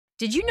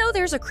Did you know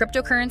there's a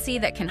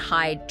cryptocurrency that can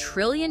hide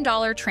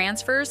trillion-dollar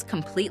transfers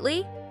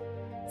completely?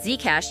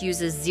 Zcash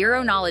uses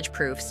zero-knowledge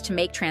proofs to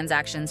make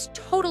transactions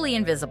totally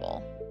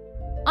invisible.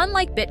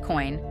 Unlike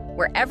Bitcoin,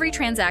 where every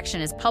transaction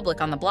is public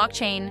on the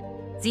blockchain,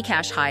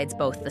 Zcash hides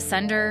both the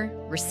sender,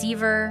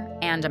 receiver,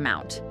 and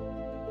amount.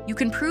 You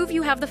can prove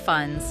you have the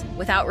funds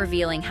without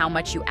revealing how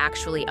much you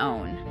actually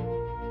own.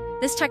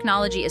 This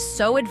technology is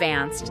so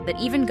advanced that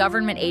even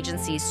government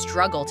agencies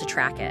struggle to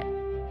track it.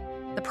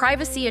 The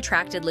privacy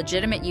attracted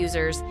legitimate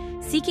users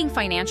seeking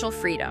financial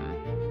freedom,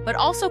 but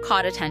also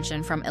caught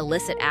attention from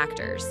illicit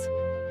actors.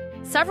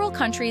 Several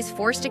countries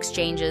forced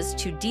exchanges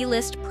to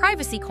delist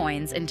privacy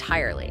coins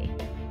entirely.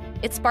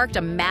 It sparked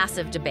a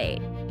massive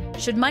debate.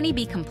 Should money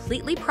be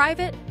completely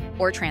private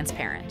or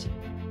transparent?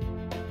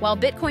 While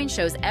Bitcoin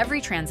shows every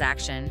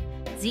transaction,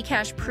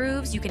 Zcash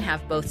proves you can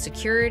have both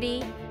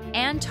security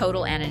and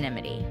total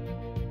anonymity.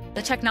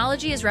 The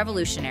technology is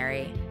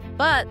revolutionary,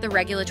 but the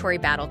regulatory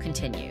battle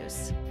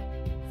continues.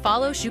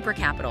 Follow Super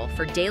Capital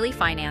for daily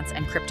finance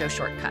and crypto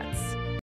shortcuts.